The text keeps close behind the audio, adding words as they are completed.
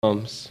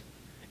comes,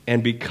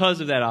 and because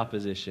of that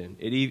opposition,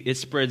 it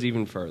spreads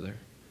even further.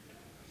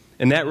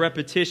 And that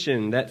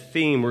repetition, that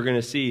theme, we're going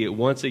to see it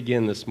once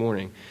again this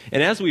morning.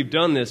 And as we've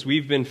done this,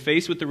 we've been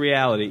faced with the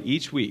reality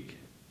each week.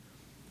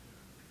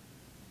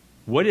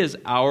 What is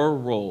our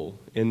role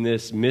in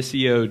this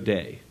Missio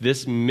Dei,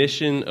 this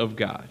mission of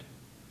God?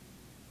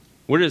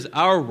 What is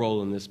our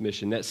role in this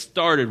mission that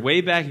started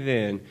way back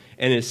then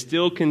and is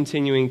still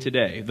continuing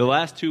today? The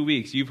last 2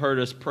 weeks, you've heard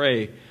us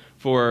pray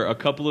for a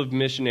couple of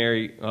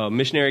missionary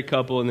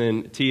couple and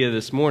then Tia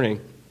this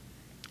morning.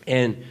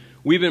 And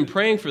we've been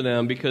praying for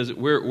them because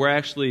we're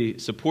actually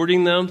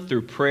supporting them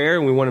through prayer,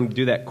 and we want to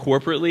do that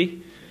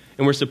corporately,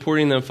 and we're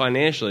supporting them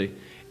financially.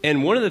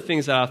 And one of the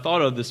things that I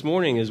thought of this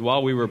morning is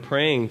while we were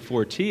praying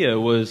for Tia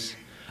was,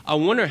 I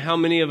wonder how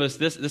many of us,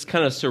 this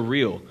kind of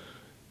surreal,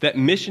 that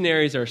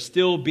missionaries are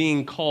still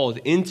being called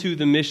into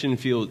the mission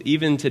field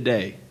even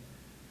today.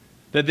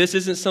 That this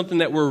isn't something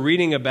that we're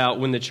reading about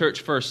when the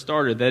church first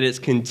started, that it's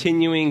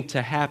continuing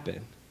to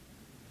happen.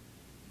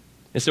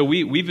 And so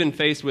we've been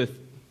faced with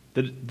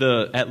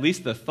at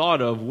least the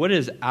thought of what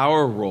is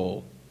our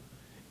role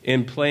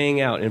in playing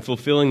out and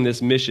fulfilling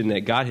this mission that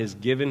God has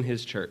given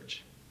His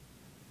church.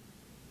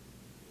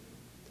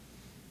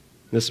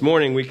 This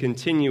morning we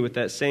continue with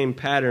that same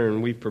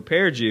pattern. We've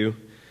prepared you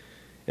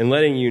and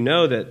letting you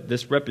know that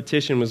this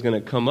repetition was going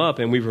to come up,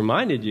 and we've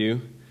reminded you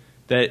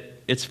that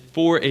it's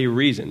for a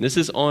reason. This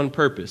is on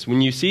purpose.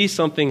 When you see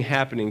something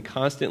happening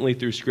constantly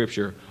through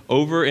Scripture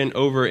over and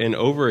over and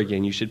over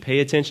again, you should pay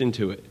attention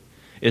to it.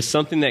 It's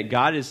something that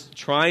God is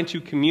trying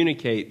to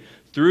communicate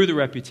through the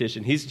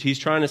repetition. He's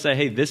trying to say,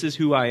 hey, this is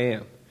who I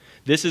am.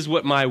 This is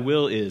what my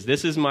will is.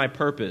 This is my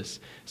purpose.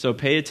 So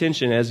pay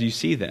attention as you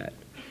see that.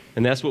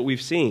 And that's what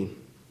we've seen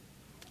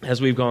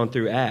as we've gone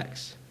through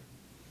Acts.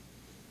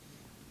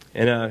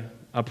 And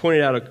I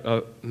pointed out,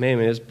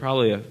 it was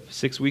probably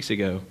 6 weeks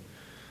ago,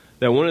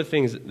 that one of the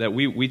things that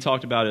we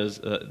talked about as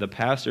the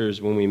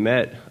pastors when we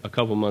met a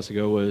couple months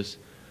ago was,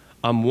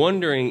 I'm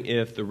wondering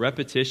if the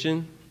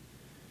repetition,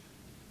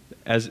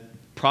 as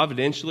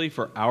providentially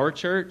for our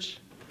church,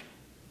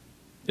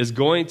 is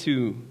going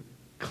to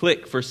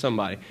click for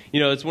somebody.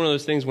 You know, it's one of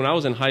those things, when I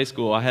was in high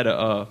school,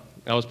 I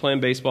was playing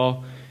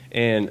baseball,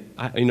 and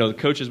the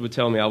coaches would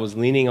tell me I was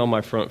leaning on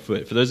my front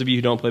foot. For those of you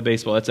who don't play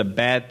baseball, that's a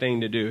bad thing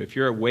to do. If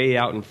you're way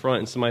out in front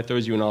and somebody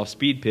throws you an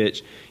off-speed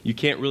pitch, you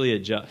can't really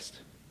adjust.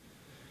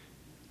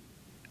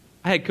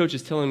 I had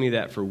coaches telling me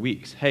that for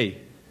weeks. Hey,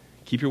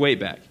 keep your weight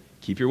back.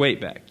 Keep your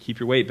weight back. Keep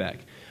your weight back.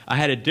 I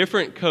had a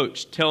different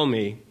coach tell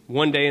me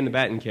one day in the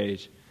batting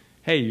cage,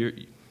 hey,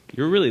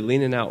 you're really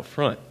leaning out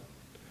front.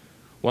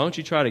 Why don't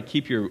you try to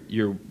keep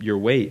your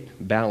weight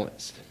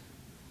balanced?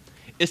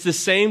 It's the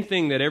same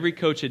thing that every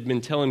coach had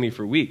been telling me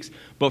for weeks.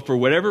 But for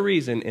whatever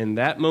reason, in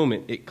that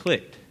moment, it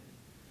clicked.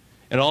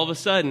 And all of a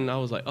sudden, I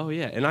was like, oh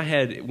yeah. And I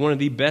had one of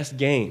the best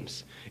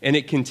games. And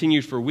it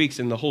continued for weeks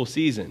in the whole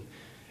season.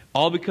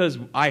 All because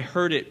I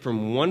heard it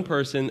from one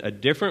person a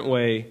different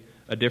way,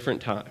 a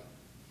different time.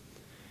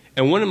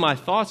 And one of my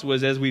thoughts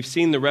was, as we've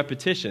seen the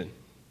repetition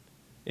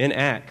in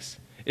Acts,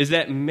 is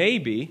that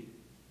maybe,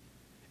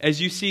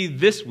 as you see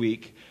this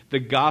week, the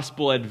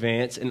gospel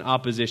advance and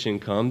opposition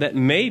come, that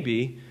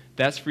maybe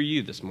that's for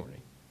you this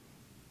morning.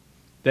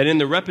 That in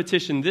the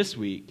repetition this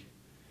week,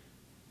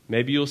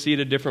 maybe you'll see it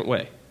a different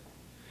way.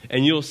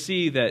 And you'll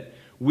see that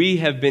we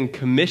have been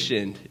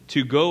commissioned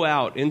to go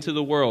out into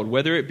the world,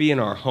 whether it be in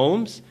our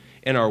homes,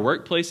 in our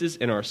workplaces,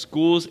 in our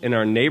schools, in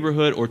our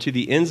neighborhood, or to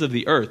the ends of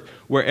the earth,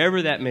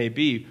 wherever that may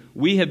be.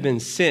 We have been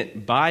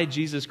sent by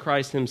Jesus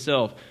Christ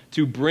Himself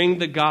to bring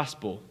the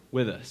gospel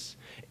with us,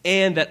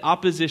 and that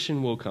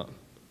opposition will come.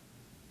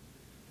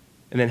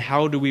 And then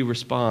how do we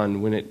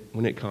respond when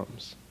it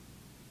comes?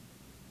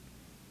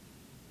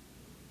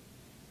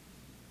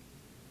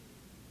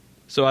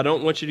 So I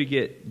don't want you to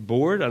get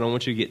bored. I don't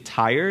want you to get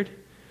tired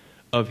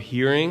of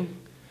hearing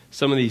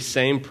some of these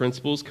same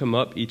principles come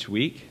up each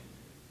week.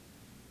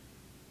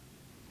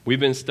 We've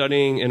been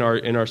studying in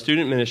our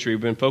student ministry,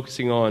 we've been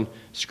focusing on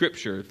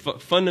Scripture,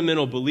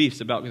 fundamental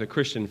beliefs about the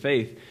Christian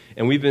faith,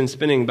 and we've been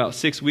spending about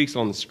 6 weeks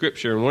on the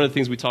Scripture. And one of the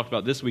things we talked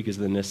about this week is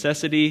the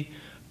necessity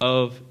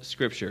of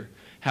Scripture,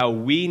 how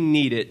we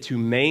need it to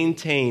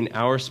maintain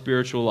our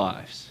spiritual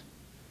lives.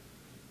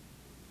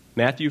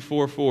 Matthew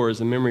 4:4 is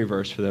the memory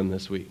verse for them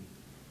this week.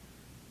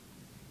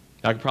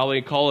 I could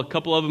probably call a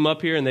couple of them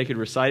up here and they could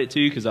recite it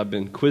to you because I've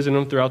been quizzing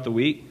them throughout the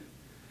week.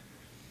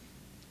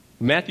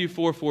 Matthew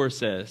 4:4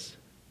 says,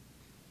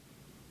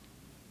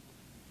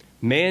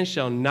 "Man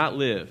shall not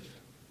live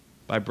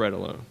by bread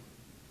alone,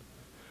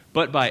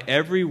 but by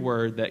every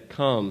word that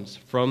comes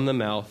from the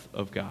mouth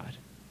of God."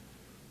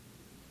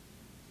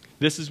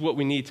 This is what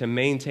we need to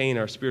maintain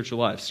our spiritual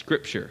life,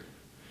 Scripture.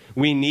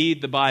 We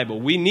need the Bible.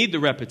 We need the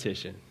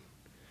repetition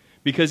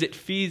because it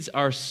feeds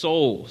our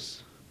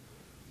souls.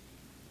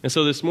 And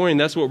so this morning,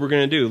 that's what we're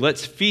going to do.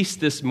 Let's feast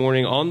this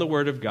morning on the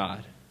Word of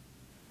God.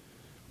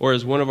 Or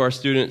as one of our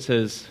students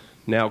has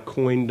now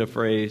coined the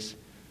phrase,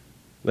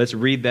 let's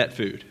read that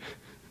food.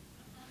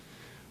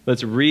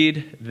 Let's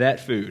read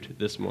that food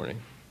this morning.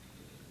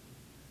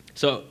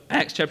 So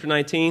Acts chapter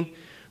 19,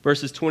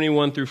 verses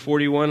 21 through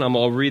 41.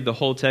 I'll read the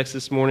whole text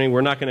this morning.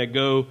 We're not going to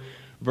go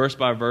verse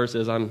by verse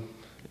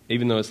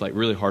even though it's like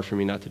really hard for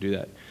me not to do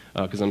that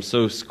because I'm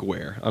so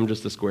square. I'm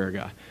just a square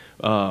guy.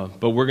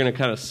 But we're going to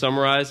kind of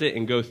summarize it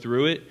and go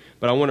through it.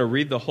 But I want to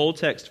read the whole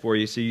text for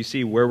you so you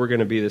see where we're going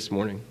to be this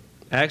morning.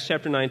 Acts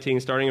chapter 19,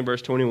 starting in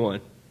verse 21.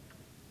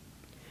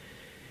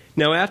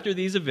 Now after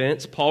these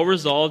events, Paul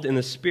resolved in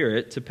the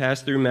Spirit to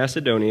pass through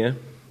Macedonia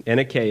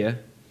and Achaia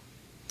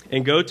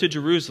and go to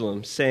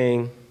Jerusalem,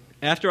 saying,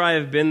 after I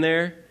have been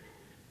there,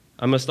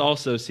 I must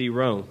also see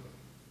Rome.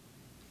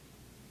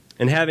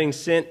 And having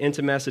sent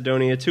into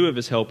Macedonia 2 of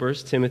his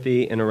helpers,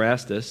 Timothy and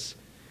Erastus,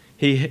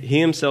 he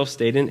himself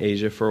stayed in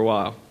Asia for a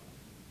while.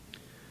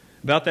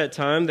 About that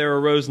time there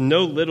arose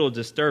no little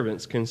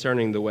disturbance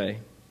concerning the way.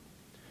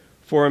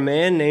 For a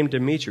man named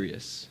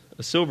Demetrius,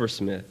 a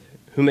silversmith,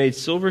 who made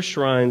silver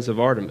shrines of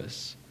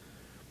Artemis,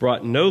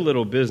 brought no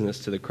little business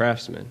to the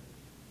craftsmen.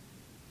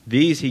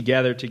 These he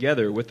gathered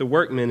together with the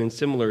workmen in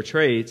similar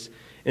trades,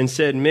 and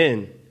said,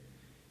 men,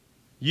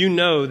 you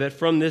know that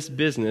from this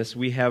business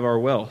we have our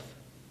wealth.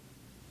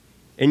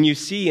 And you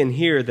see and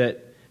hear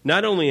that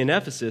not only in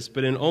Ephesus,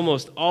 but in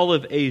almost all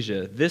of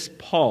Asia, this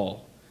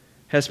Paul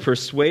has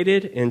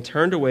persuaded and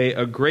turned away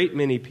a great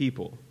many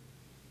people,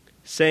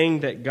 saying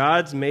that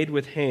gods made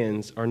with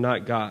hands are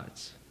not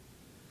gods.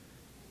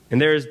 And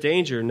there is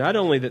danger not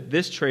only that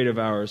this trade of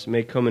ours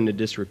may come into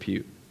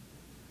disrepute,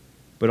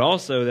 but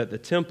also that the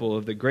temple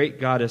of the great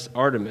goddess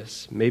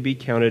Artemis may be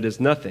counted as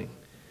nothing,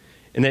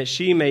 and that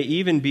she may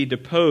even be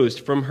deposed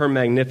from her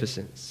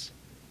magnificence,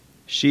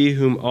 she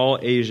whom all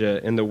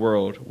Asia and the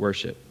world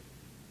worship.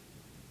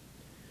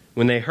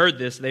 When they heard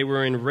this, they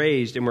were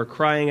enraged and were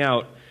crying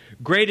out,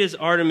 great is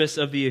Artemis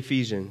of the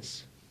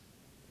Ephesians.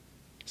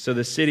 So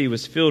the city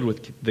was filled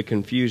with the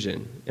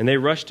confusion, and they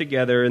rushed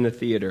together in the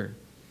theater,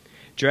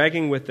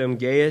 dragging with them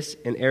Gaius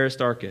and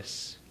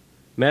Aristarchus,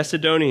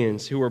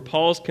 Macedonians who were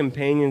Paul's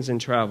companions in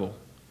travel.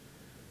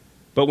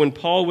 But when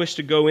Paul wished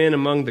to go in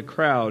among the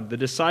crowd, the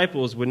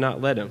disciples would not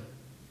let him.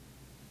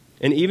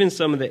 And even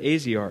some of the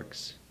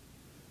Asiarchs,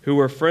 who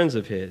were friends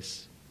of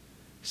his,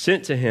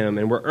 sent to him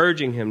and were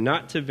urging him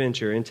not to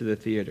venture into the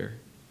theater.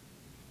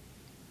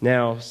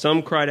 Now,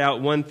 some cried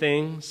out one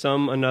thing,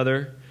 some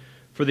another,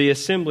 for the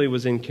assembly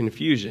was in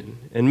confusion,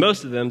 and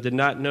most of them did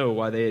not know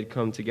why they had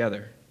come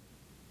together.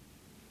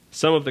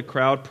 Some of the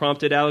crowd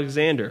prompted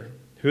Alexander,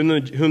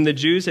 whom the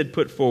Jews had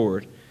put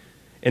forward,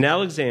 and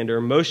Alexander,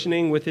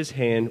 motioning with his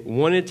hand,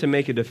 wanted to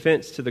make a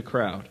defense to the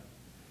crowd.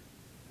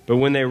 But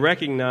when they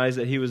recognized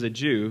that he was a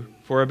Jew,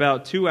 for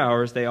about 2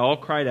 hours they all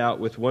cried out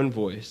with one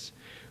voice,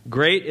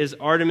 great is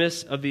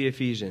Artemis of the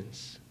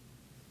Ephesians.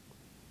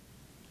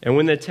 And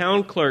when the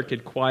town clerk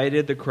had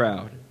quieted the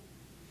crowd,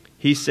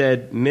 he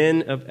said,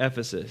 men of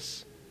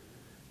Ephesus,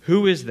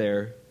 who is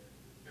there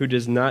who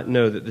does not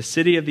know that the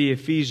city of the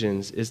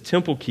Ephesians is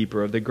temple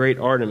keeper of the great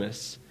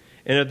Artemis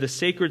and of the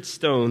sacred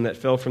stone that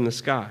fell from the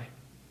sky?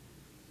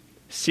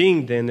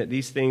 Seeing then that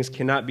these things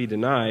cannot be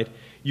denied,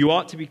 you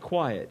ought to be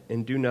quiet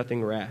and do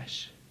nothing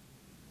rash.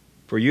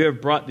 For you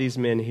have brought these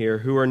men here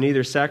who are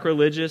neither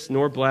sacrilegious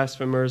nor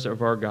blasphemers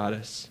of our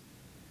goddess.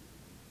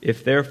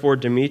 If therefore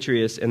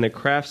Demetrius and the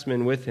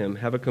craftsmen with him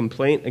have a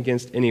complaint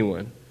against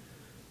anyone,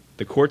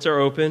 the courts are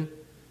open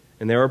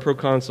and there are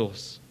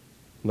proconsuls.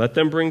 Let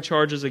them bring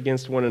charges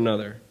against one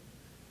another.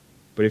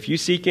 But if you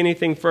seek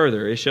anything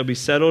further, it shall be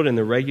settled in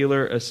the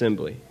regular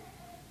assembly.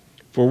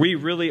 For we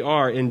really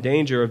are in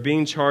danger of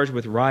being charged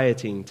with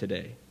rioting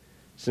today,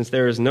 since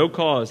there is no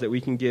cause that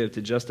we can give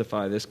to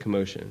justify this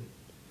commotion.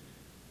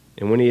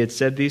 And when he had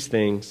said these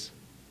things,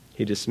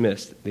 he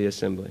dismissed the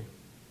assembly.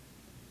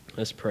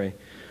 Let's pray.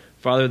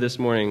 Father, this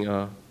morning,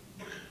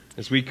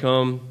 as we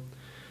come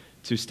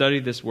to study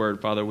this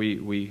word, Father,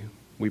 we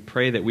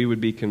pray that we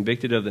would be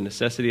convicted of the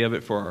necessity of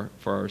it for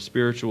our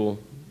spiritual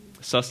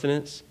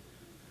sustenance,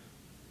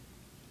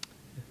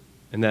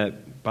 and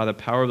that by the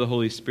power of the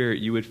Holy Spirit,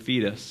 you would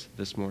feed us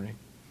this morning.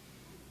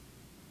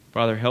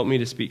 Father, help me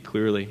to speak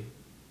clearly.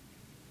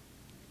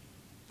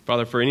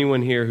 Father, for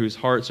anyone here whose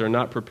hearts are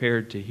not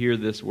prepared to hear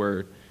this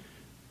word,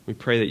 we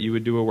pray that you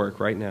would do a work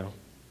right now,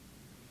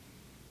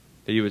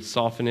 that you would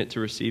soften it to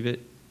receive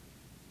it,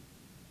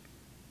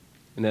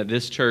 and that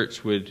this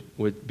church would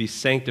be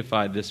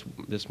sanctified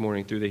this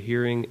morning through the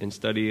hearing and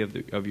study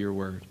of your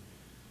word.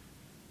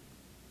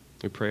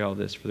 We pray all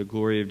this for the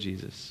glory of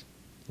Jesus,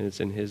 and it's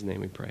in his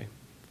name we pray.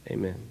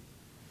 Amen.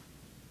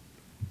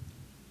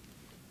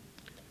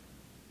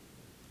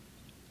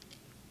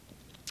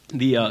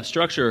 The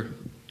structure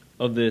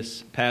of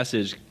this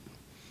passage,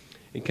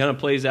 it kind of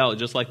plays out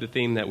just like the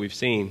theme that we've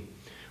seen.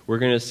 We're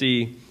going to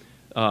see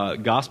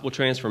gospel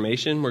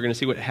transformation. We're going to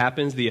see what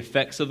happens, the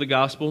effects of the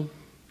gospel.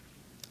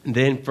 And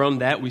then from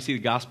that, we see the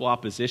gospel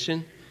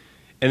opposition.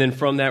 And then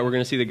from that, we're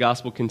going to see the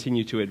gospel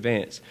continue to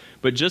advance.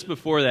 But just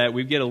before that,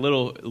 we get a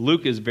little,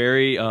 Luke is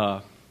very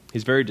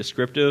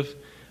descriptive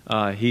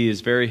He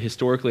is very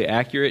historically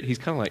accurate. He's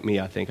kind of like me,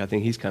 I think. I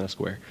think he's kind of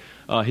square.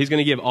 He's going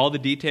to give all the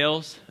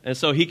details. And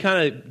so he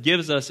kind of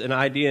gives us an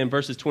idea in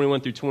verses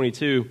 21 through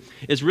 22.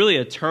 It's really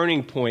a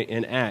turning point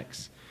in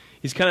Acts.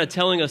 He's kind of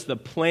telling us the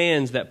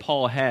plans that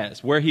Paul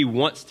has, where he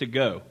wants to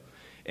go.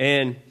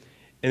 And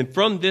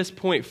from this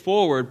point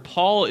forward,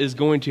 Paul is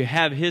going to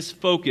have his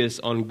focus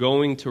on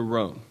going to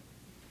Rome.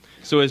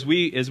 So as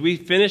we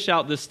finish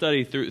out this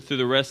study through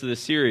the rest of the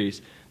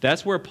series,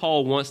 that's where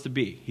Paul wants to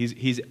be.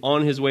 He's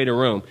on his way to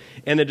Rome.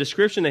 And the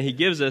description that he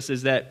gives us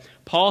is that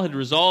Paul had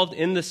resolved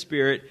in the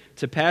Spirit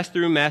to pass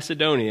through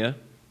Macedonia,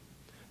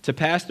 to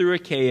pass through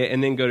Achaia,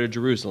 and then go to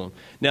Jerusalem.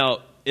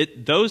 Now,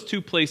 those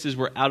two places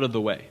were out of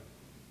the way.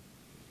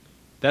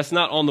 That's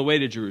not on the way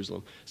to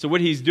Jerusalem. So what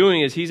he's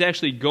doing is he's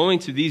actually going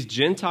to these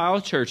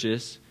Gentile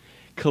churches,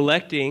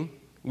 collecting,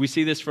 we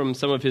see this from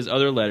some of his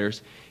other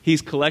letters,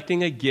 he's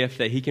collecting a gift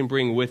that he can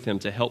bring with him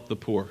to help the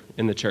poor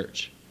in the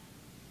church.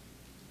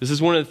 This is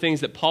one of the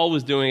things that Paul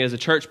was doing as a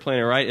church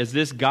planner, right? As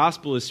this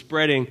gospel is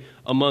spreading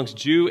amongst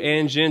Jew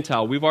and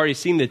Gentile, we've already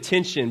seen the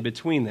tension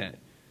between that.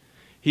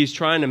 He's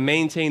trying to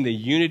maintain the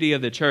unity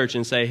of the church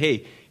and say,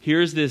 hey,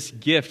 here's this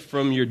gift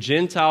from your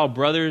Gentile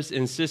brothers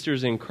and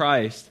sisters in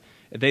Christ.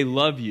 They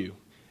love you,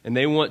 and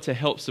they want to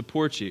help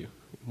support you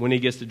when he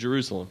gets to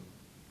Jerusalem.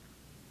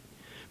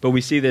 But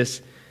we see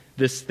this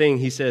thing,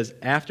 he says,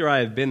 after I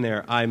have been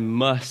there, I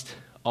must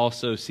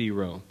also see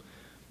Rome.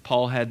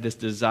 Paul had this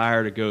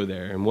desire to go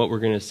there, and what we're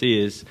going to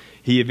see is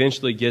he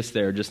eventually gets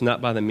there, just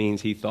not by the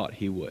means he thought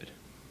he would.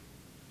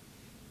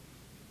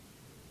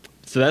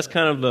 So that's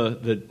kind of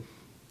the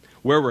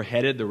where we're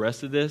headed the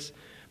rest of this.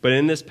 But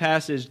in this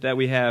passage that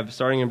we have,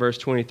 starting in verse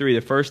 23,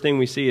 the first thing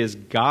we see is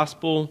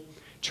gospel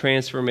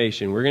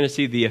transformation. We're going to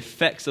see the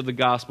effects of the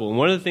gospel. And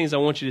one of the things I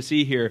want you to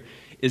see here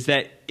is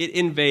that it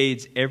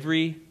invades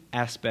every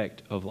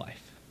aspect of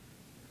life.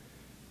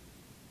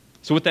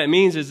 So what that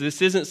means is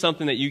this isn't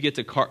something that you get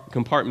to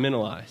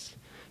compartmentalize.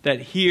 That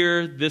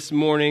here this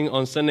morning,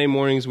 on Sunday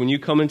mornings, when you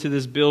come into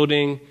this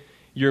building,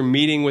 you're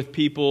meeting with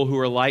people who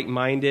are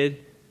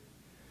like-minded,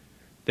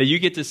 that you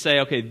get to say,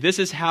 okay, this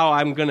is how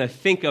I'm going to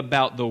think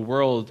about the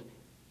world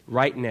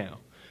right now.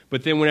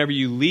 But then whenever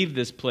you leave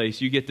this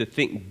place, you get to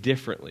think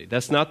differently.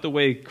 That's not the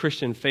way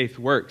Christian faith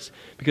works,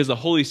 because the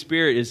Holy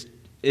Spirit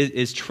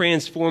is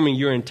transforming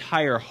your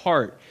entire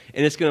heart,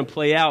 and it's going to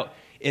play out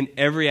in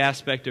every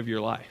aspect of your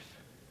life.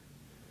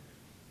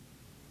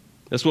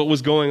 That's what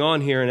was going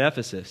on here in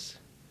Ephesus.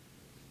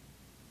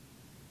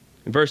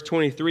 In verse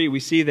 23, we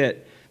see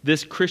that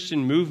this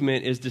Christian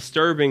movement is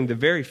disturbing the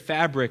very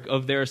fabric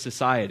of their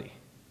society.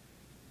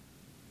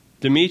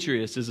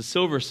 Demetrius is a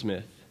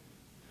silversmith.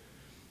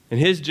 And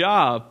his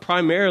job,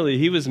 primarily,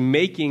 he was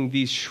making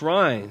these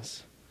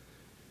shrines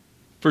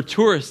for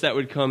tourists that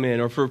would come in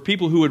or for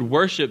people who would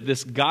worship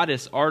this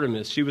goddess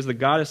Artemis. She was the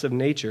goddess of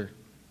nature.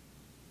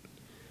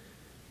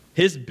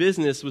 His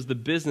business was the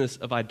business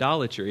of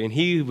idolatry, and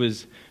he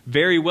was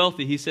very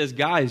wealthy. He says,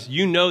 guys,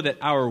 you know that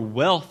our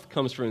wealth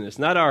comes from this,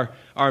 not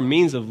our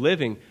means of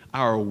living.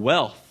 Our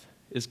wealth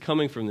is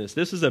coming from this.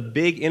 This is a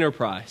big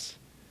enterprise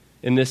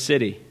in this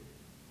city.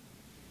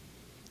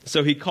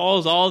 So he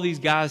calls all these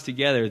guys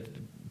together,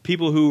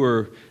 people who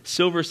were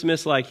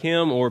silversmiths like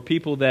him or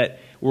people that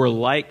were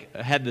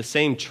had the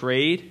same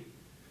trade,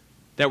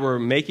 that were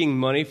making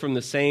money from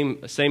the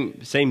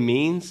same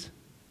means.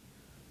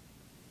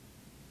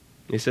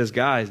 He says,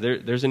 guys,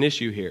 there's an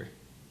issue here.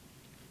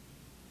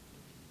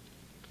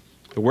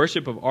 The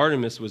worship of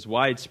Artemis was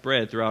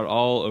widespread throughout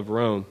all of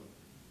Rome.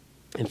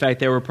 In fact,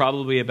 there were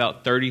probably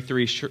about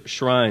 33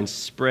 shrines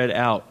spread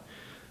out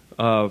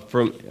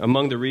from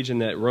among the region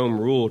that Rome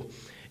ruled.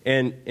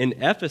 And in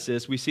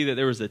Ephesus, we see that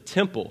there was a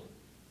temple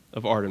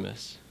of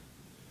Artemis.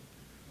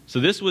 So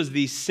this was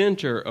the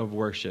center of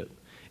worship.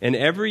 And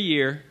every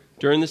year,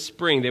 during the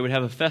spring, they would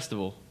have a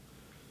festival.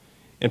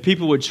 And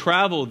people would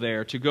travel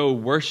there to go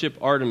worship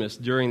Artemis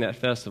during that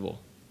festival.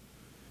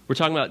 We're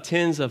talking about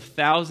tens of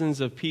thousands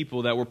of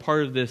people that were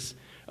part of this.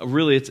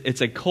 Really,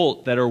 it's a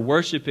cult that are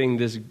worshiping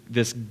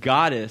this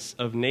goddess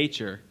of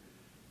nature.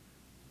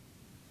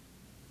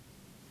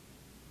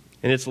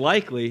 And it's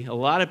likely, a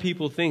lot of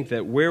people think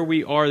that where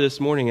we are this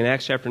morning in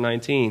Acts chapter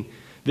 19,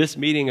 this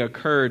meeting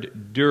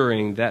occurred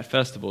during that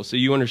festival. So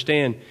you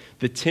understand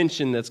the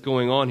tension that's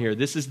going on here.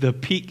 This is the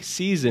peak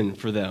season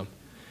for them.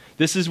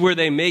 This is where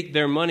they make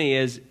their money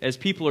as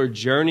people are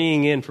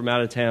journeying in from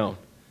out of town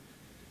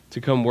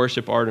to come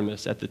worship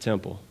Artemis at the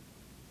temple.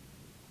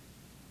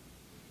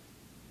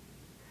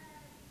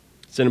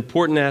 It's an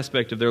important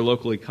aspect of their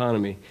local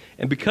economy.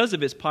 And because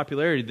of its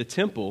popularity, the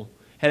temple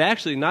had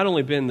actually not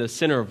only been the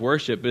center of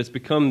worship, but it's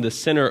become the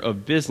center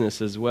of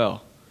business as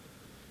well.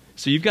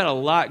 So you've got a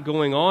lot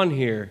going on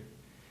here.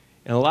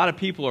 And a lot of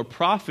people are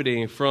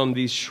profiting from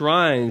these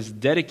shrines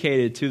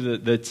dedicated to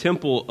the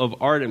temple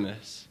of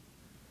Artemis.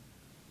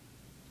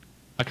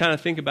 I kind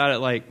of think about it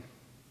like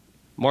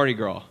Mardi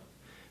Gras.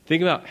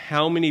 Think about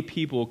how many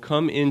people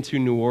come into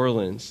New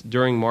Orleans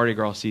during Mardi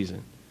Gras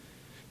season.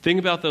 Think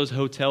about those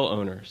hotel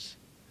owners.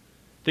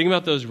 Think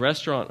about those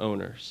restaurant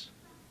owners.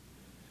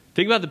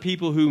 Think about the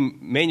people who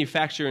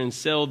manufacture and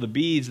sell the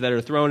beads that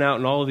are thrown out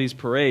in all of these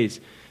parades.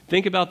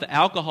 Think about the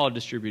alcohol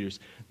distributors.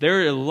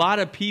 There are a lot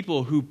of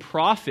people who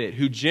profit,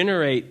 who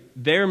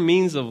generate their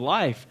means of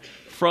life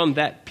from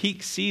that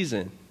peak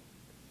season.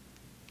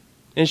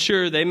 And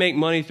sure, they make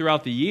money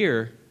throughout the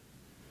year,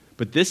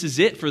 but this is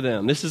it for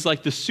them. This is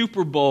like the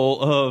Super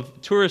Bowl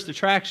of tourist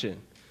attraction.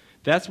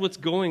 That's what's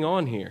going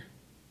on here.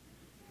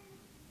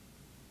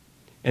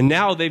 And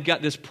now they've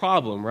got this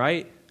problem,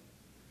 right?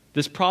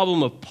 This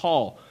problem of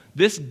Paul.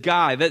 This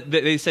guy,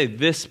 they say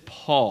this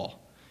Paul.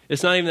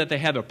 It's not even that they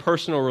have a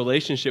personal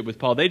relationship with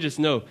Paul. They just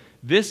know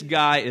this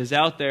guy is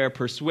out there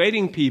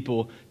persuading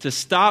people to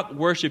stop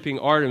worshiping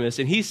Artemis.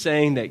 And he's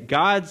saying that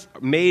gods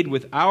made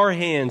with our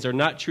hands are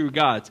not true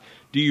gods.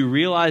 Do you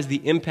realize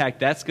the impact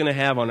that's going to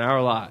have on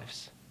our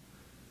lives?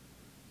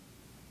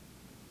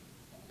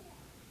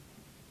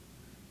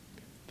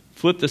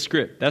 Flip the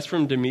script. That's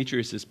from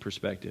Demetrius'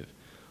 perspective.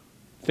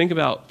 Think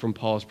about from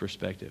Paul's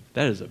perspective.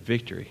 That is a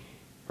victory,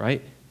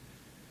 right?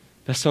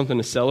 That's something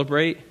to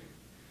celebrate.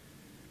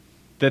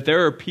 That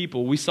there are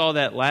people, we saw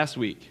that last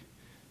week,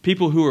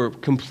 people who are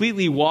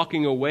completely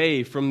walking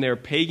away from their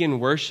pagan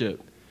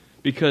worship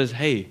because,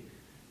 hey,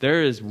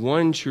 there is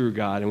one true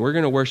God and we're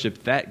going to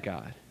worship that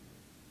God.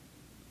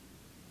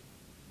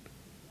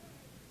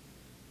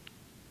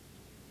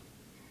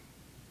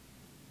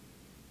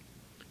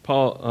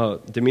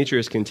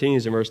 Demetrius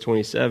continues in verse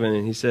 27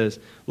 and he says,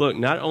 look,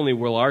 not only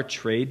will our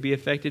trade be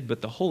affected,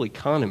 but the whole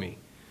economy.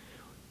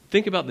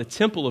 Think about the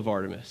temple of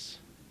Artemis.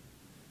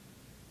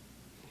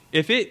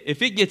 If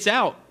it gets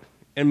out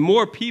and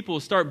more people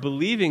start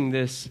believing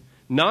this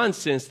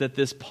nonsense that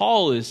this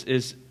Paul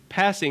is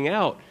passing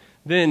out,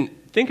 then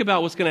think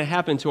about what's going to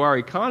happen to our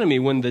economy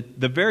when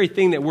the very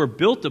thing that we're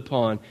built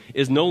upon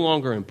is no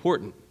longer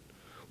important.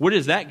 What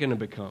is that going to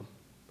become?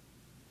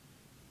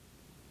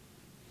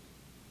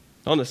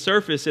 On the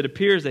surface, it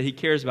appears that he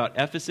cares about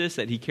Ephesus,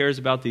 that he cares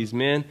about these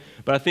men,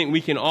 but I think we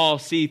can all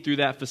see through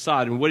that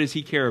facade. And what does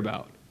he care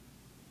about?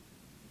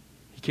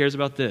 He cares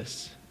about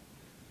this.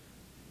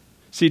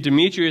 See,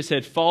 Demetrius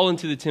had fallen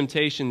to the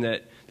temptation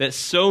that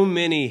so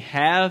many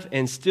have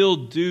and still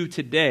do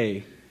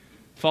today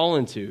fall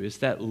into. It's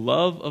that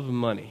love of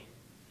money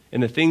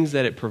and the things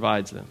that it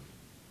provides them.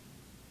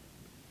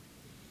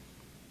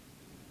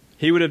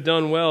 He would have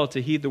done well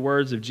to heed the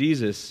words of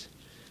Jesus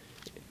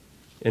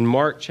in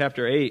Mark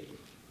chapter 8.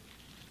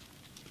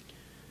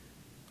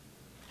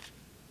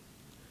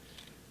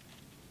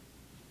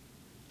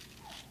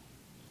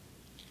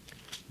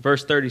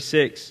 Verse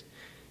 36.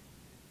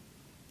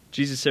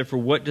 Jesus said, "For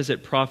what does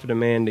it profit a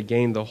man to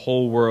gain the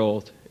whole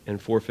world and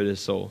forfeit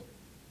his soul?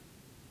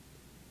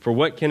 For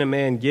what can a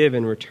man give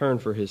in return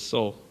for his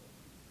soul?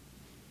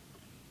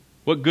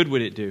 What good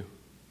would it do?"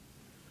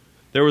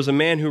 There was a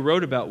man who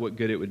wrote about what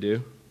good it would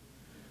do.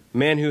 A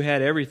man who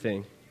had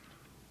everything.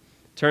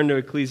 Turn to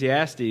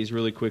Ecclesiastes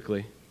really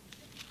quickly.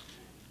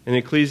 In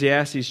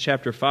Ecclesiastes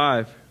chapter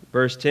 5,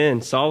 verse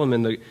 10,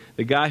 Solomon,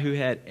 the guy who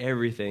had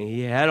everything,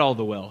 he had all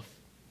the wealth.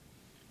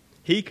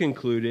 He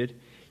concluded,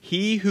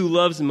 "He who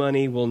loves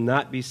money will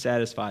not be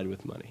satisfied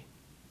with money.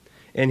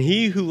 And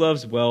he who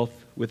loves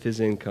wealth with his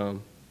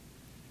income,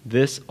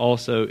 this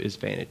also is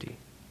vanity."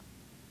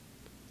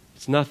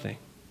 It's nothing.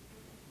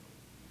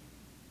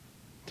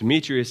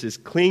 Demetrius is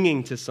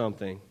clinging to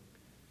something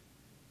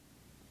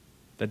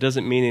that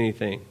doesn't mean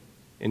anything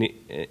in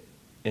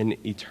an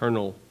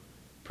eternal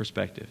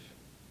perspective.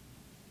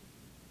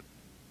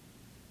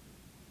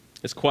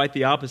 It's quite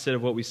the opposite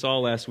of what we saw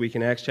last week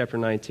in Acts chapter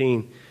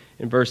 19.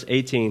 In verse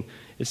 18,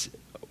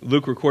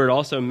 Luke recorded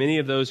also, "Many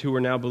of those who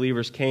were now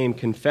believers came,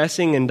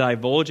 confessing and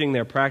divulging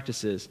their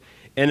practices.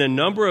 And a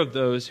number of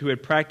those who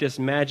had practiced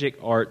magic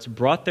arts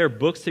brought their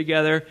books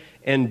together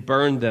and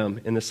burned them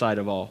in the sight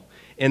of all.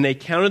 And they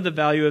counted the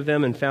value of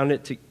them and found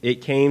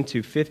it came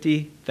to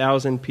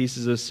 50,000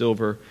 pieces of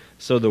silver.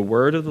 So the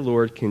word of the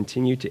Lord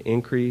continued to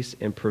increase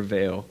and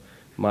prevail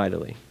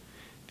mightily."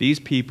 These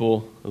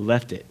people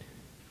left it.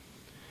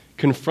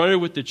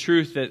 Confronted with the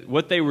truth that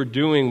what they were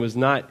doing was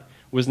not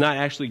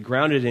actually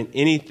grounded in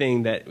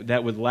anything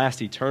that would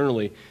last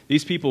eternally.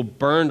 These people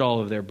burned all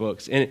of their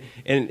books. And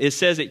it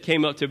says it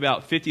came up to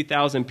about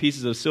 50,000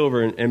 pieces of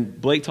silver. And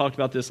Blake talked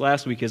about this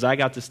last week as I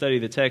got to study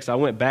the text. I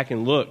went back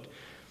and looked.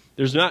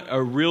 There's not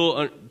a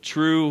real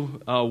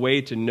true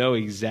way to know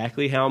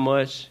exactly how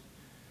much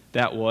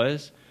that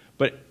was.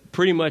 But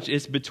pretty much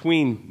it's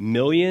between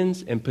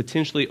millions and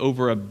potentially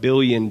over $1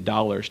 billion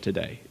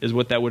today is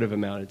what that would have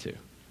amounted to.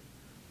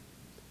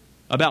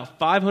 About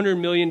 $500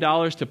 million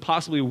to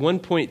possibly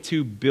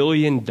 $1.2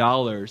 billion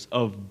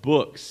of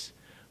books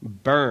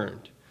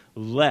burned,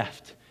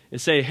 left,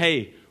 and say,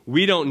 "Hey,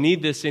 we don't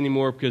need this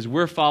anymore because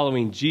we're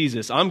following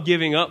Jesus. I'm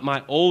giving up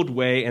my old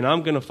way and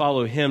I'm going to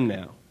follow him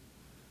now."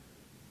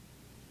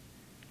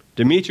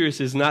 Demetrius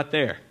is not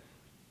there.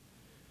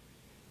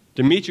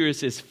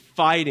 Demetrius is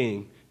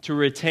fighting to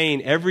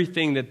retain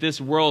everything that this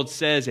world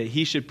says that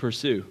he should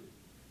pursue.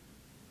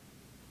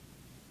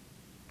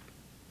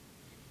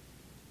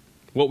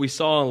 What we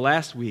saw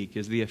last week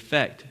is the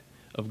effect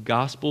of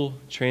gospel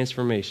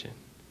transformation.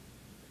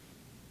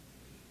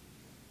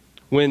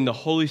 when the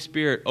Holy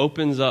Spirit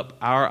opens up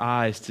our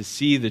eyes to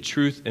see the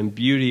truth and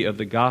beauty of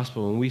the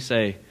gospel, and we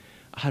say,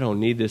 I don't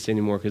need this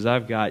anymore because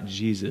I've got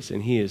Jesus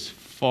and he is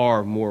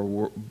far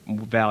more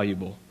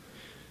valuable.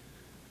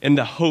 And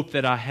the hope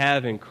that I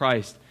have in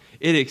Christ,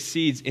 it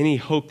exceeds any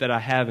hope that I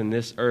have in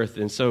this earth.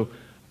 And so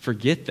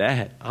forget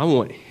that. I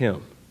want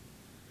him.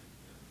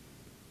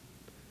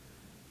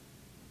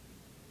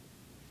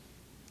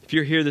 If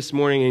you're here this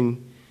morning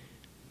and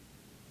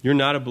you're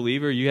not a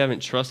believer, you haven't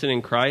trusted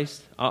in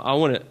Christ, I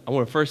want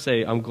to first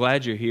say, I'm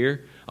glad you're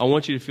here. I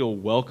want you to feel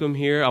welcome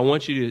here. I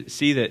want you to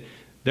see that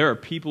there are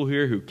people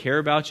here who care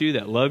about you,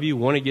 that love you,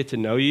 want to get to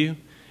know you,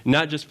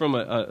 not just from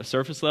a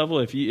surface level.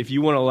 If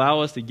you want to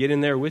allow us to get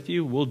in there with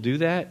you, we'll do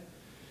that.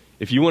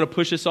 If you want to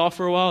push us off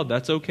for a while,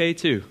 that's okay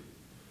too.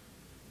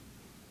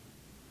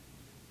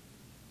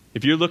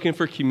 If you're looking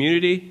for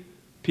community,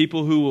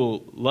 people who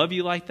will love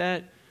you like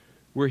that,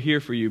 we're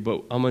here for you.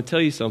 But I'm going to tell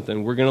you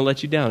something. We're going to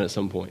let you down at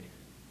some point.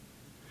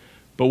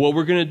 But what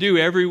we're going to do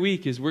every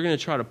week is we're going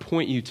to try to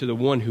point you to the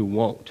one who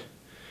won't.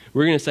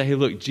 We're going to say, hey,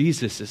 look,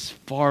 Jesus is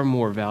far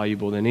more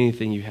valuable than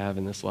anything you have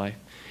in this life.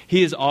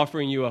 He is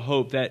offering you a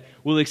hope that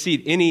will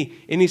exceed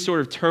any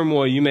sort of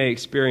turmoil you may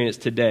experience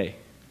today.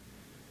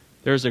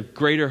 There's a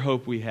greater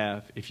hope we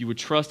have if you would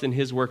trust in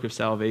his work of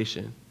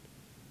salvation.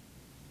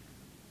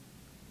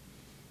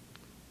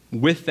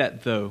 With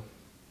that, though,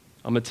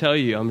 I'm going to tell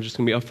you, I'm just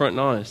going to be upfront and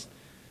honest.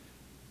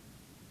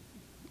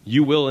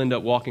 You will end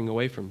up walking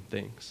away from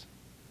things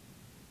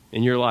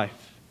in your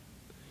life.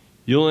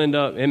 You'll end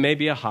up, it may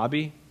be a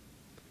hobby.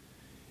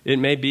 It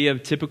may be a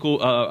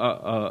typical,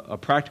 a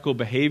practical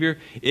behavior.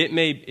 It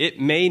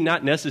may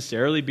not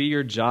necessarily be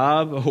your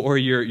job or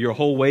your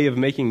whole way of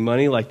making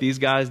money like these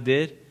guys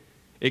did.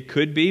 It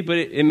could be, but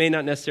it may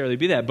not necessarily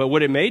be that. But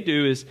what it may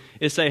do is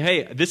say,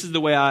 hey, this is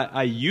the way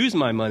I use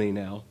my money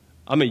now.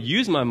 I'm going to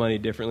use my money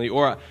differently,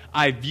 or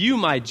I view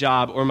my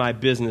job or my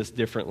business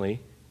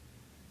differently.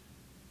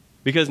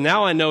 Because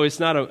now I know it's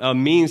not a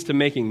means to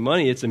making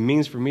money. It's a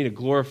means for me to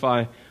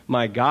glorify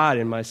my God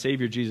and my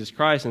Savior, Jesus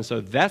Christ. And so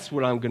that's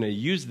what I'm going to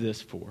use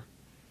this for.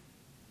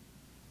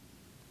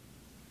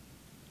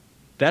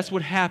 That's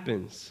what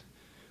happens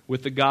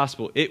with the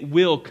gospel.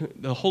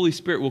 The Holy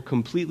Spirit will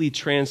completely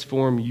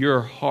transform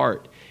your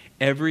heart,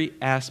 every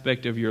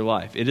aspect of your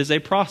life. It is a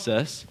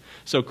process.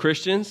 So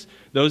Christians,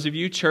 those of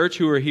you, church,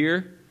 who are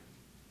here,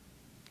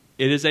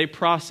 it is a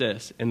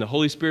process, and the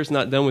Holy Spirit's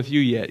not done with you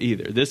yet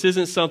either. This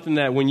isn't something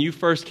that when you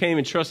first came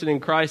and trusted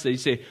in Christ that you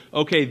say,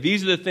 okay,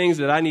 these are the things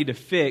that I need to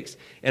fix,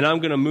 and I'm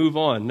going to move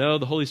on. No,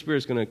 the Holy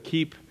Spirit's going to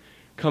keep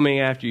coming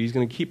after you. He's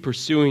going to keep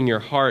pursuing your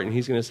heart, and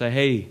he's going to say,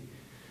 hey,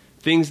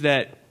 things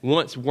that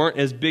once weren't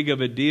as big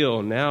of a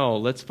deal, now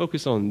let's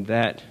focus on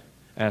that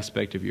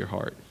aspect of your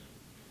heart.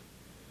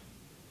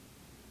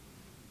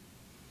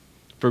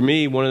 For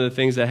me, one of the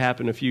things that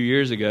happened a few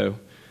years ago,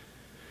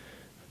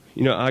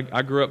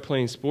 I grew up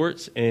playing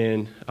sports,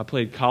 and I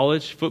played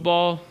college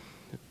football.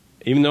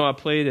 Even though I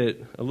played at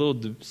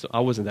I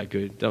wasn't that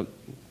good.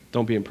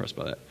 Don't be impressed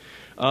by that.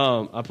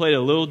 I played at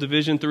a little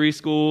Division III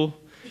school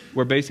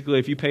where basically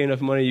if you pay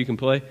enough money, you can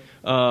play.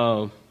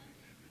 So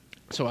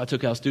I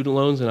took out student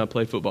loans, and I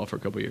played football for a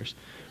couple of years.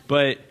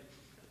 But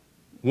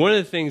one of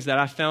the things that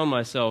I found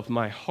myself,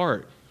 my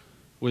heart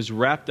was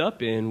wrapped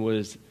up in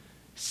was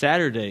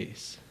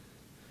Saturdays,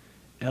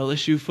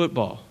 LSU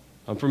football.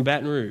 I'm from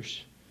Baton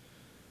Rouge.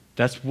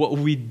 That's what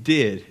we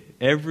did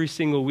every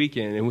single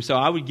weekend. And so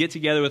I would get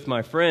together with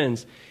my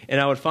friends,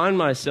 and I would find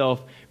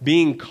myself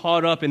being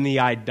caught up in the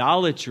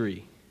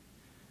idolatry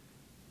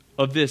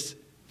of this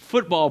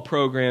football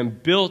program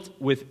built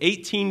with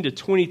 18 to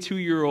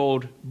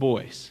 22-year-old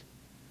boys.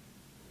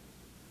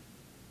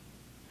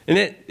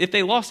 And if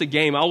they lost a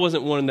game, I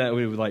wasn't one that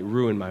would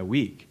ruin my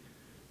week.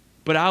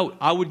 But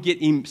I would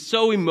get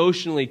so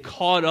emotionally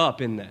caught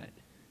up in that.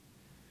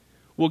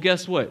 Well,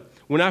 guess what?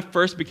 When I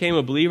first became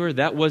a believer,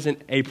 that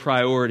wasn't a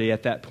priority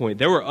at that point.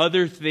 There were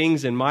other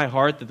things in my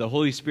heart that the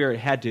Holy Spirit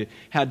had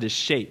to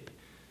shape.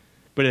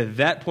 But at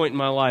that point in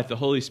my life, the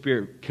Holy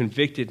Spirit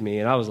convicted me,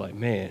 and I was like,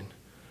 man,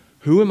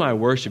 who am I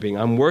worshiping?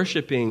 I'm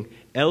worshiping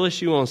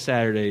LSU on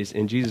Saturdays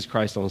and Jesus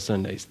Christ on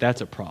Sundays.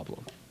 That's a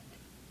problem.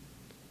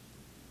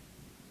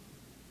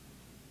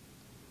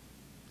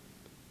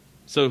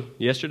 So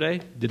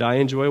yesterday, did I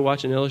enjoy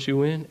watching LSU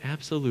win?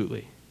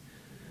 Absolutely.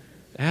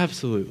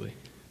 Absolutely.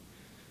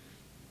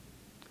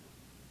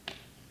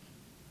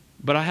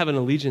 But I have an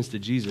allegiance to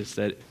Jesus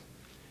that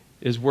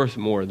is worth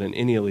more than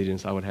any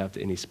allegiance I would have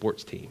to any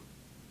sports team.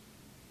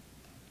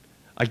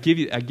 I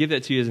give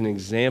that to you as an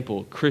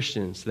example,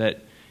 Christians, that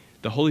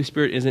the Holy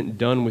Spirit isn't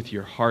done with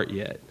your heart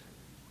yet.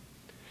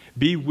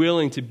 Be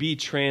willing to be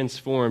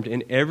transformed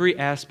in every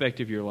aspect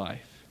of your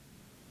life.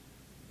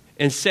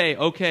 And say,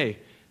 okay,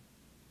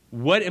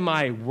 what am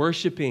I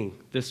worshiping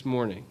this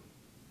morning?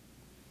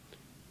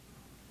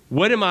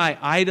 What am I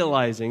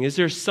idolizing? Is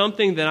there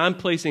something that I'm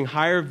placing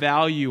higher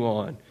value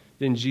on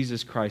than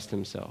Jesus Christ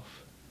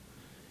himself?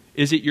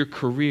 Is it your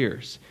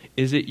careers?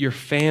 Is it your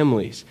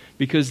families?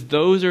 Because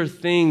those are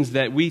things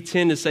that we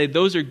tend to say,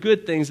 those are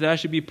good things that I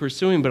should be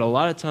pursuing, but a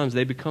lot of times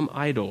they become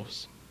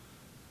idols.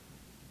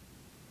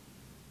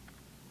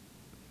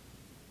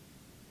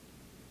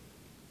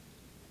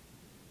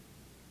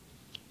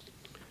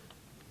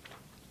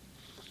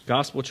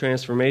 Gospel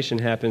transformation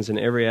happens in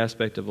every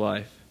aspect of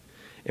life.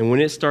 And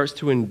when it starts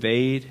to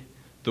invade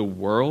the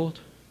world,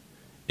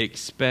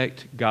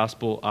 expect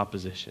gospel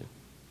opposition.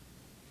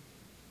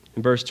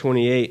 In verse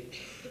 28,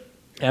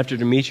 after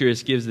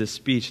Demetrius gives this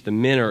speech, the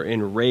men are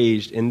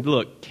enraged, and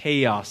look,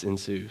 chaos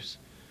ensues.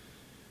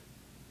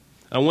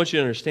 I want you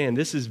to understand,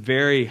 this is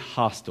very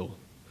hostile.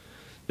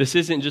 This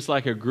isn't just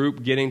like a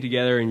group getting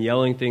together and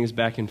yelling things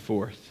back and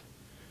forth.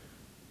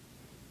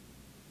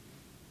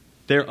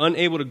 They're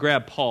unable to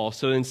grab Paul,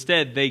 so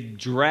instead they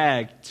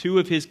drag two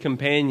of his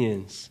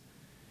companions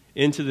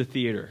into the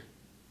theater.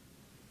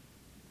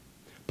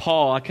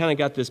 Paul, I kind of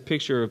got this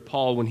picture of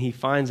Paul when he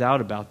finds out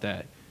about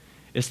that.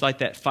 It's like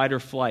that fight or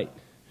flight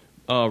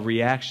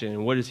reaction.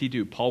 And what does he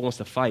do? Paul wants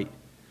to fight.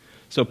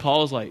 So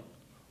Paul's like,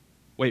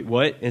 wait,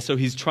 what? And so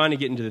he's trying to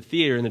get into the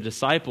theater, and the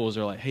disciples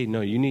are like, hey,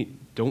 no,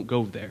 don't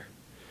go there.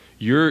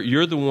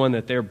 You're the one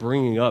that they're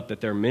bringing up,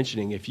 that they're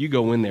mentioning. If you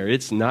go in there,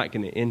 it's not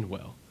going to end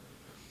well.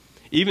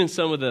 Even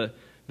some of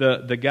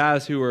the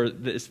guys who are,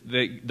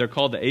 they're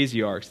called the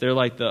Asiarchs. They're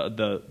like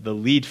the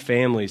lead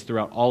families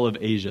throughout all of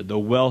Asia, the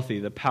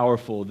wealthy, the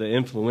powerful, the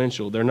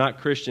influential. They're not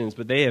Christians,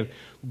 but they have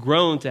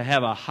grown to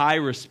have a high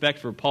respect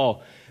for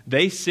Paul.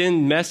 They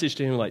send message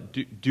to him like,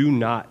 do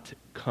not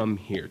come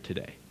here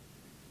today.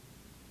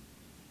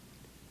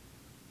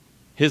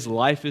 His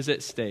life is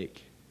at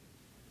stake.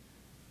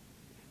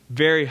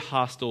 Very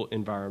hostile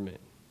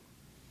environment.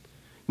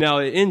 Now,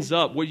 it ends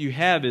up, what you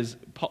have is,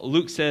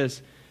 Luke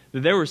says that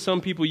there were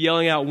some people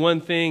yelling out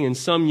one thing and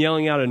some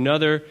yelling out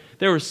another.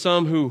 There were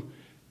some who,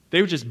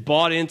 they were just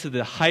bought into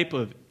the hype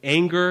of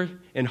anger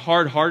and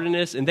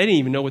hard-heartedness, and they didn't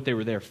even know what they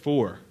were there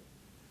for.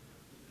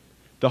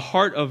 The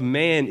heart of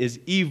man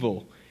is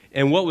evil.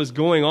 And what was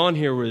going on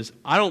here was,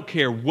 I don't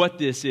care what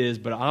this is,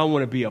 but I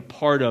want to be a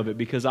part of it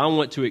because I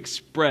want to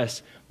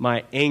express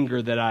my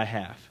anger that I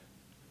have.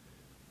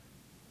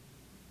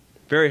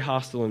 Very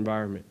hostile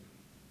environment.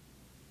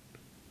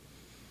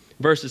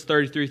 Verses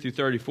 33 through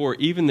 34,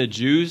 even the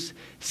Jews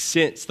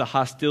sense the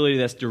hostility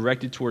that's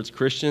directed towards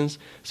Christians.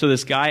 So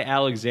this guy,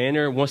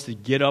 Alexander, wants to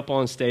get up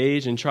on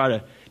stage and try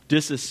to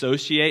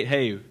disassociate.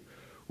 Hey,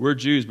 we're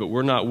Jews, but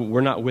we're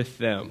not with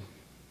them.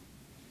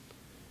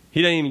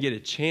 He doesn't even get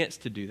a chance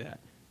to do that.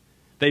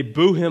 They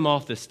boo him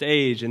off the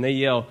stage and they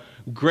yell,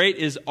 "Great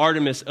is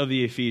Artemis of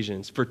the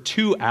Ephesians," for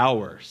 2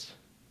 hours.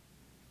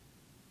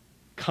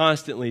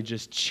 Constantly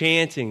just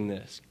chanting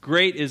this.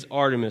 Great is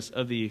Artemis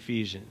of the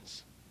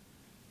Ephesians.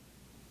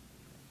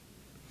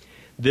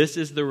 This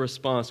is the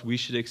response we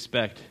should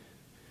expect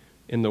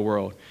in the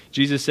world.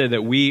 Jesus said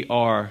that we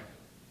are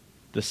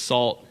the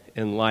salt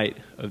and light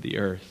of the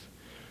earth.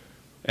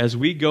 As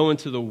we go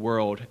into the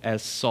world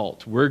as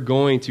salt, we're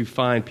going to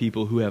find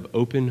people who have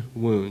open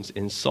wounds.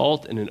 And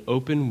salt in an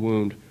open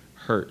wound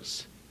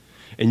hurts.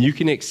 And you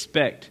can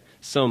expect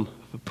some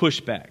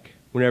pushback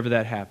whenever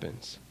that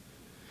happens.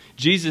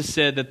 Jesus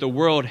said that the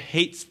world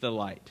hates the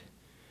light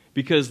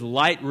because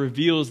light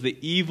reveals the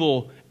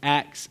evil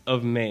acts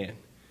of man.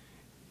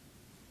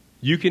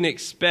 You can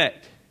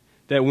expect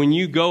that when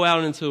you go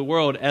out into the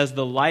world as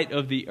the light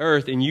of the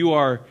earth and you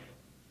are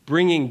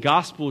bringing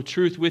gospel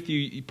truth with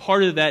you,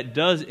 part of that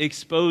does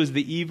expose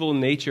the evil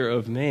nature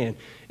of man.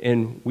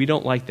 And we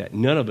don't like that.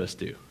 None of us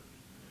do.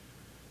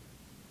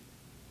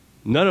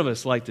 None of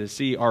us like to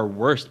see our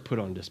worst put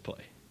on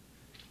display.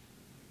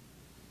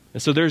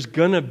 And so there's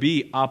going to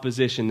be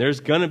opposition. There's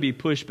going to be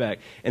pushback.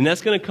 And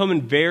that's going to come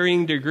in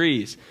varying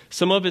degrees.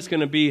 Some of it's going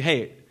to be,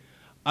 hey,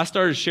 I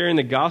started sharing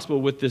the gospel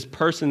with this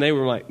person. They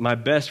were my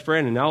best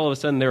friend, and now all of a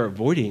sudden they're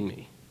avoiding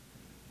me.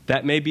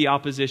 That may be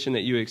opposition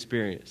that you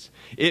experience.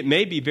 It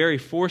may be very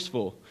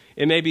forceful.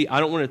 It may be,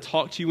 I don't want to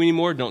talk to you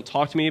anymore. Don't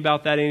talk to me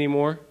about that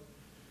anymore.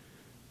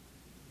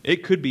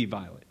 It could be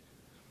violent.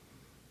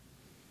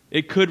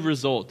 It could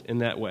result in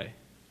that way.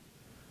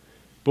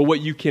 But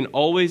what you can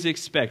always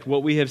expect,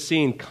 what we have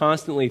seen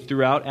constantly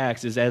throughout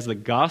Acts, is as the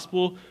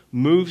gospel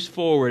moves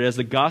forward, as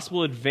the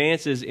gospel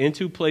advances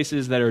into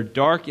places that are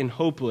dark and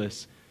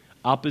hopeless,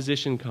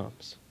 opposition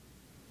comes.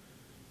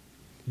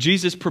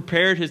 Jesus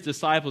prepared his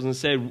disciples and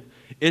said,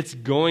 it's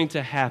going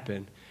to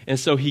happen. And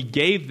so he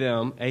gave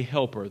them a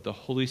helper, the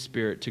Holy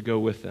Spirit, to go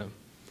with them.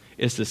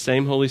 It's the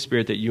same Holy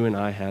Spirit that you and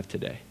I have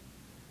today.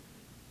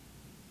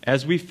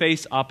 As we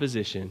face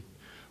opposition,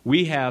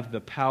 we have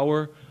the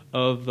power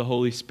of the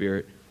Holy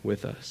Spirit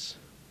with us.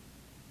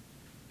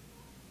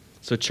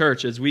 So,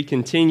 church, as we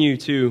continue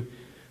to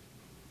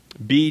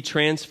be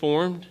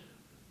transformed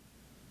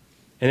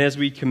and as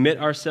we commit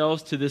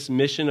ourselves to this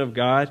mission of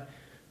God,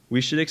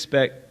 we should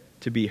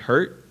expect to be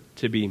hurt,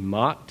 to be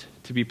mocked,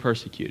 to be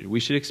persecuted. We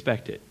should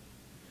expect it.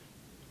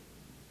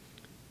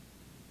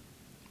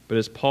 But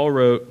as Paul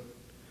wrote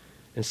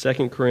in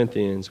 2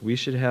 Corinthians, we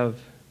should have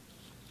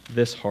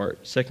this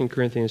heart. 2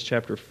 Corinthians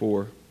chapter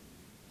 4.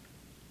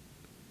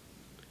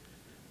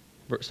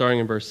 Starting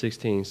in verse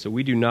 16, so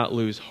we do not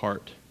lose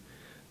heart.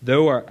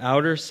 Though our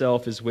outer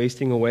self is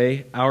wasting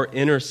away, our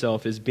inner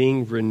self is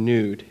being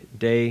renewed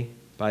day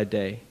by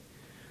day.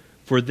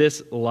 For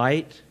this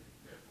light,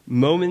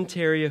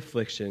 momentary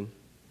affliction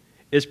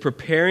is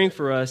preparing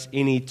for us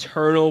an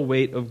eternal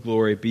weight of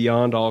glory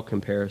beyond all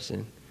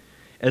comparison,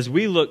 as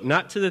we look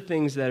not to the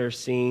things that are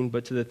seen,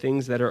 but to the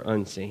things that are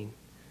unseen.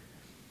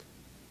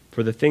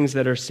 For the things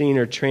that are seen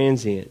are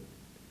transient,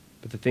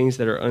 but the things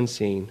that are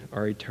unseen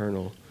are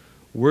eternal.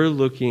 We're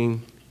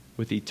looking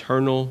with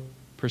eternal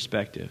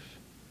perspective,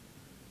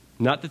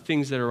 not the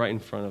things that are right in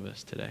front of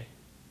us today.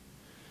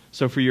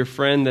 So for your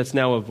friend that's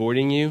now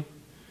avoiding you,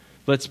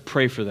 let's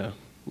pray for them.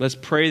 Let's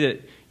pray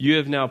that you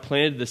have now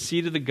planted the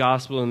seed of the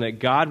gospel and that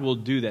God will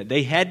do that.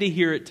 They had to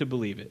hear it to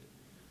believe it.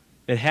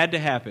 It had to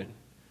happen.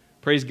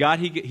 Praise God,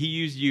 He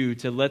used you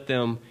to let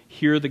them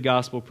hear the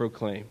gospel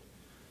proclaimed.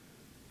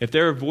 If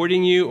they're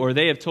avoiding you or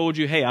they have told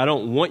you, hey, I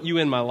don't want you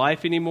in my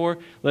life anymore,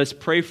 let's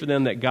pray for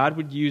them that God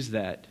would use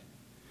that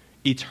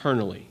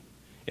eternally.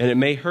 And it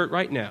may hurt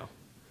right now,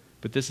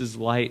 but this is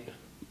light,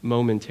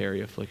 momentary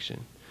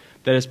affliction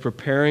that is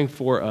preparing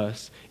for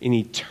us an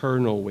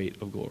eternal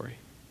weight of glory.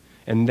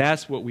 And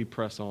that's what we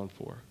press on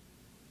for.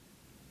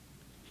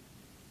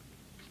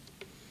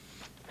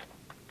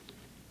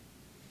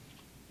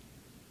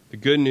 The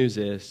good news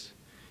is,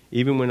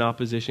 even when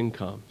opposition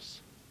comes,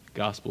 the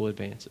gospel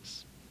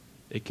advances.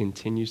 It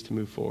continues to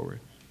move forward.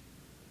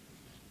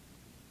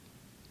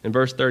 In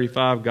verse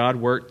 35, God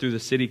worked through the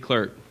city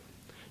clerk.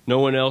 No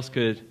one else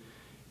could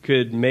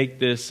make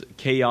this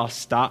chaos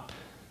stop.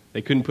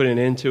 They couldn't put an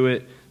end to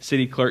it.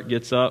 City clerk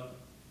gets up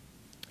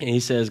and he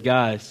says,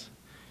 guys,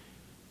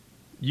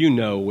 you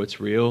know what's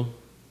real.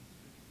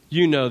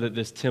 You know that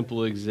this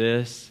temple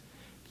exists.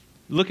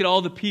 Look at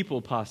all the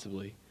people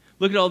possibly.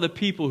 Look at all the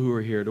people who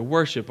are here to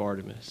worship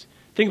Artemis.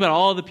 Think about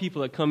all the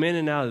people that come in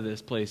and out of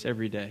this place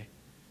every day.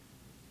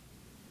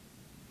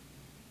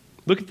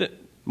 Look at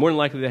more than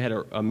likely they had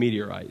a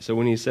meteorite. So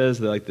when he says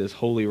that, like this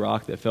holy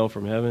rock that fell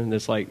from heaven,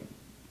 it's like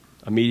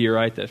a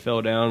meteorite that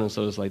fell down. And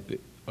so it's like,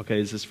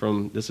 okay, this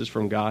is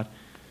from God.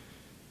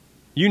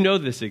 You know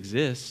this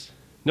exists.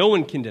 No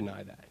one can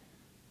deny that.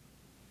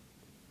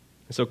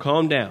 And so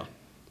calm down.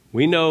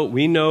 We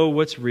know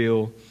what's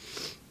real.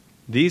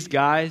 These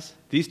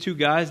two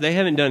guys, they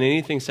haven't done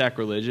anything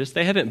sacrilegious.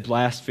 They haven't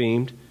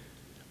blasphemed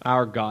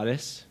our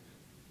goddess.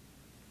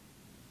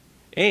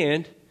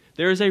 And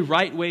there is a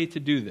right way to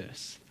do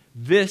this.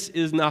 This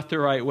is not the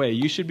right way.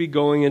 You should be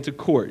going into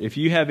court. If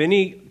you have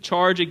any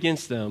charge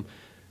against them,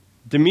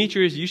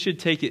 Demetrius, you should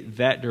take it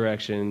that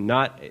direction,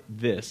 not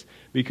this,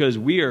 because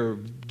we are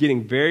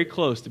getting very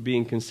close to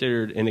being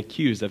considered and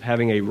accused of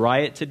having a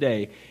riot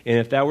today, and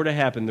if that were to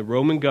happen, the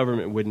Roman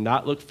government would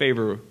not look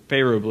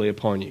favorably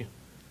upon you.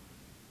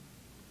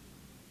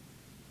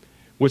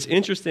 What's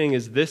interesting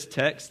is this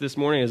text this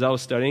morning, as I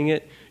was studying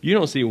it, you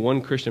don't see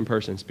one Christian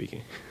person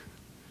speaking.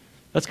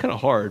 That's kind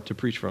of hard to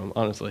preach from,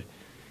 honestly.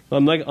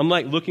 I'm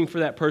like looking for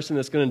that person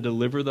that's going to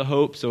deliver the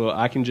hope so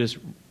I can just,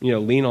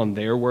 lean on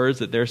their words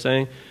that they're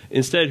saying.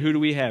 Instead, who do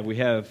we have? We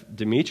have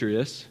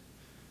Demetrius,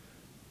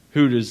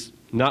 who does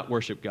not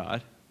worship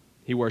God.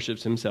 He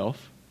worships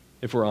himself.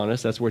 If we're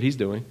honest, that's what he's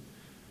doing.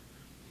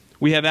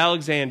 We have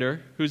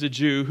Alexander, who's a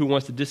Jew who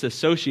wants to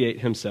disassociate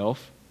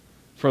himself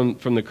from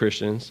the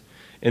Christians.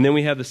 And then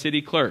we have the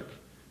city clerk,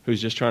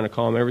 who's just trying to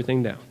calm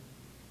everything down.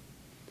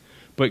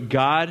 But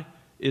God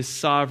is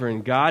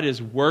sovereign. God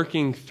is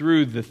working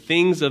through the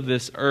things of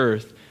this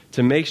earth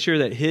to make sure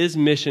that his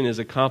mission is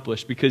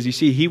accomplished. Because you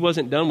see, he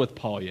wasn't done with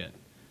Paul yet.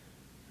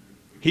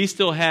 He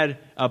still had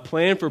a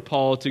plan for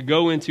Paul to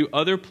go into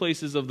other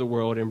places of the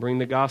world and bring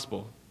the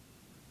gospel.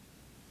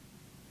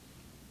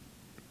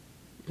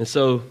 And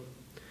so,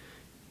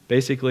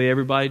 basically,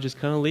 everybody just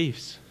kind of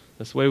leaves.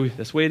 That's the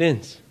way it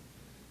ends.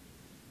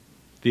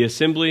 The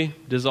assembly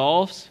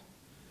dissolves,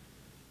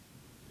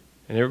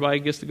 and everybody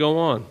gets to go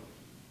on.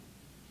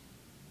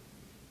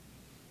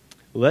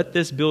 Let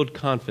this build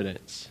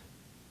confidence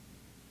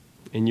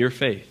in your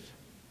faith.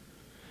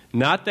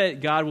 Not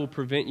that God will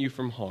prevent you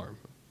from harm.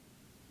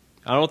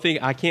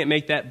 I can't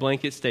make that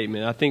blanket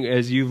statement. I think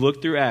as you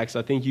look through Acts,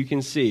 I think you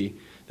can see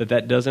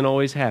that doesn't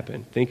always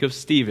happen. Think of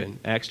Stephen,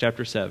 Acts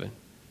chapter 7.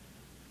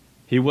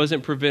 He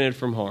wasn't prevented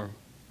from harm.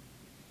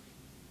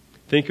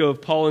 Think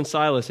of Paul and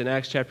Silas in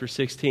Acts chapter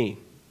 16,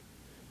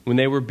 when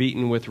they were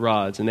beaten with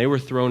rods and they were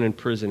thrown in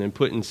prison and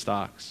put in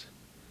stocks.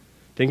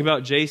 Think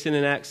about Jason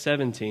in Acts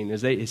 17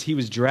 as he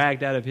was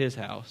dragged out of his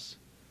house.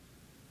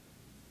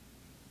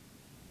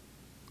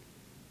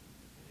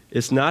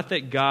 It's not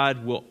that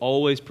God will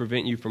always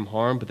prevent you from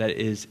harm, but that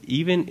is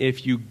even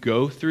if you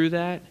go through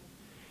that,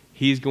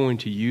 he's going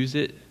to use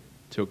it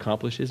to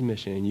accomplish his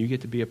mission, and you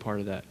get to be a part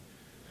of that.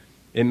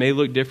 It may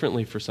look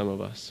differently for some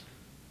of us.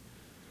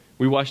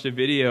 We watched a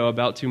video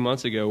about 2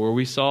 months ago where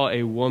we saw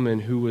a woman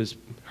who was,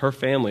 her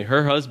family,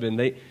 her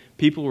husband,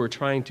 people were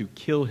trying to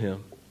kill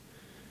him.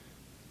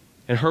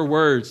 And her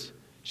words,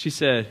 she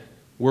said,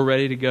 we're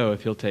ready to go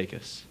if he'll take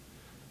us.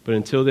 But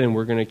until then,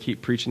 we're going to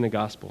keep preaching the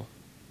gospel.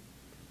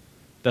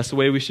 That's the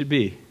way we should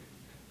be.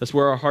 That's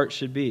where our hearts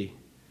should be.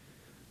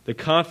 The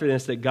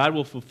confidence that God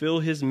will fulfill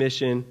his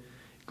mission,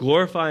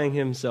 glorifying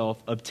himself,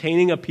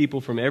 obtaining a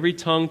people from every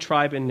tongue,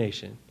 tribe, and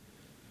nation.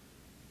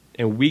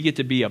 And we get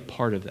to be a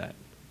part of that.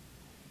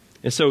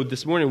 And so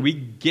this morning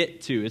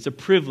it's a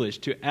privilege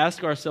to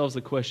ask ourselves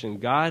the question,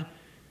 God,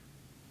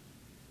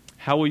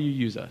 how will you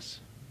use us?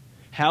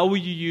 How will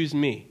you use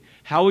me?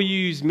 How will you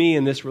use me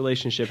in this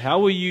relationship? How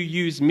will you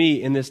use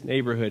me in this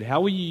neighborhood?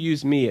 How will you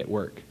use me at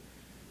work?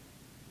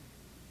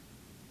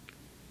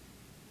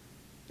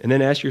 And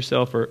then ask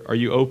yourself, are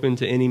you open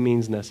to any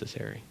means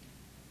necessary?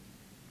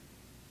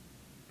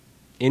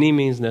 Any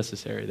means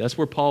necessary. That's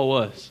where Paul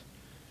was.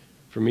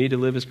 For me to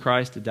live as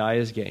Christ, to die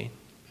as gain.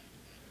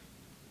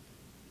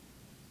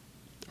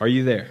 Are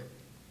you there?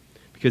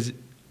 Because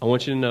I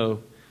want you to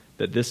know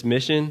that this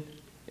mission,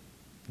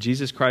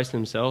 Jesus Christ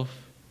himself,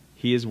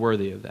 he is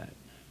worthy of that.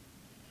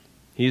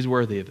 He is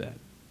worthy of that.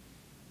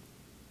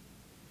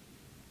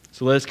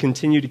 So let us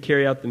continue to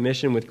carry out the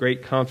mission with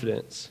great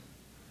confidence.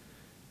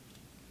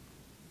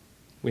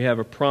 We have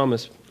a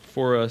promise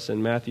for us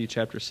in Matthew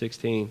chapter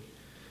 16.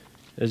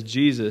 As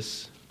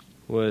Jesus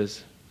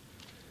was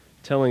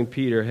telling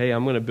Peter, hey,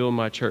 I'm going to build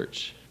my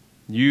church.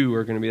 You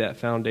are going to be that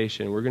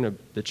foundation.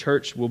 The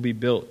church will be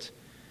built.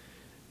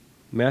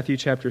 Matthew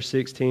chapter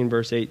 16,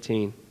 verse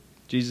 18.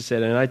 Jesus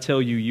said, and I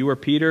tell you, you are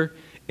Peter,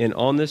 and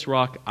on this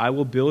rock I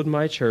will build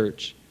my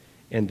church,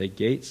 and the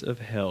gates of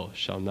hell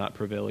shall not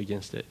prevail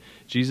against it.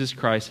 Jesus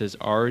Christ has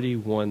already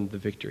won the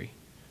victory.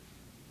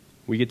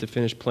 We get to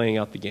finish playing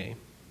out the game.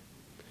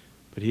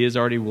 But he has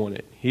already won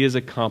it. He has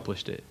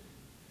accomplished it.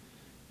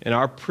 And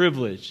our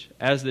privilege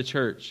as the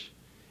church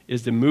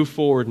is to move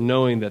forward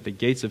knowing that the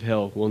gates of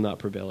hell will not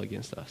prevail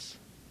against us.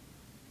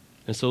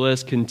 And so let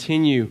us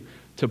continue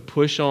to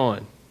push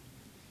on.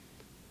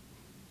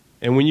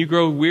 And when you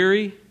grow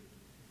weary,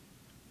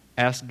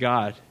 ask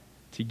God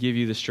to give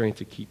you the strength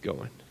to keep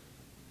going.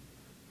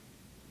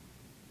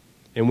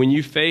 And when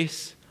you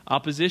face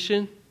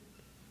opposition,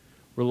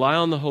 rely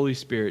on the Holy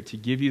Spirit to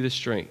give you the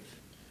strength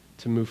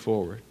to move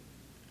forward.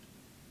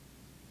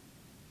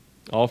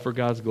 All for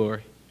God's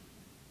glory.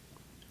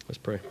 Let's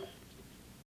pray.